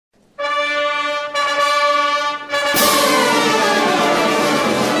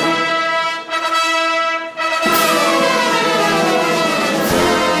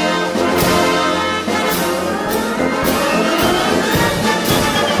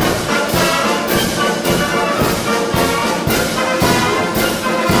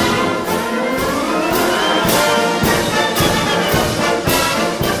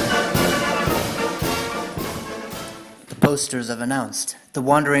posters have announced. The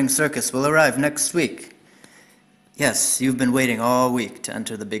wandering circus will arrive next week. Yes, you've been waiting all week to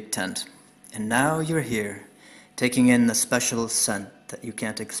enter the big tent. And now you're here, taking in the special scent that you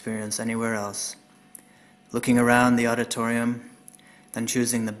can't experience anywhere else. Looking around the auditorium, then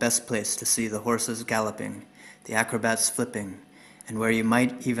choosing the best place to see the horses galloping, the acrobats flipping, and where you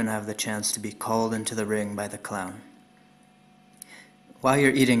might even have the chance to be called into the ring by the clown. While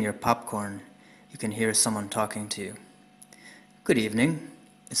you're eating your popcorn, you can hear someone talking to you. Good evening.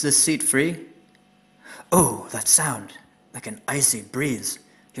 Is this seat free? Oh, that sound, like an icy breeze.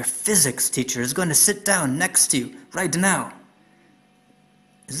 Your physics teacher is going to sit down next to you right now.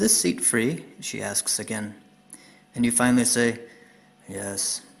 Is this seat free? She asks again. And you finally say,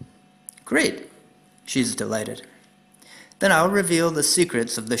 yes. Great. She's delighted. Then I'll reveal the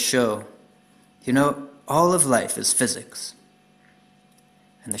secrets of the show. You know, all of life is physics.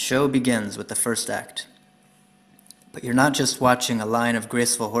 And the show begins with the first act. But you're not just watching a line of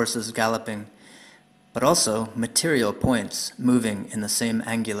graceful horses galloping, but also material points moving in the same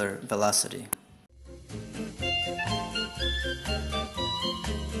angular velocity.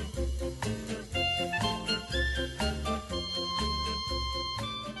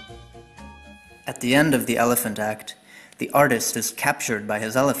 At the end of the elephant act, the artist is captured by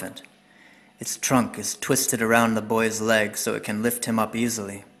his elephant. Its trunk is twisted around the boy's leg so it can lift him up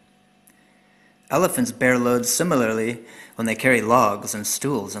easily. Elephants bear loads similarly when they carry logs and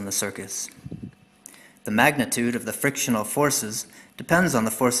stools in the circus. The magnitude of the frictional forces depends on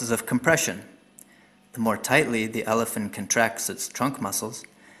the forces of compression. The more tightly the elephant contracts its trunk muscles,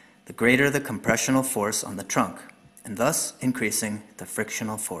 the greater the compressional force on the trunk, and thus increasing the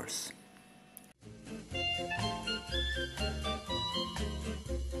frictional force.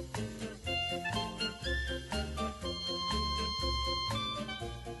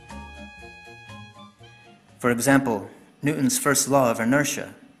 For example, Newton's first law of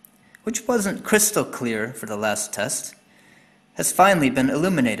inertia, which wasn't crystal clear for the last test, has finally been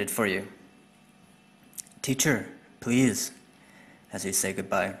illuminated for you. Teacher, please, as you say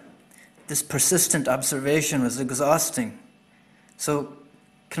goodbye, this persistent observation was exhausting. So,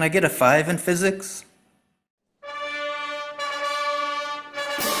 can I get a 5 in physics?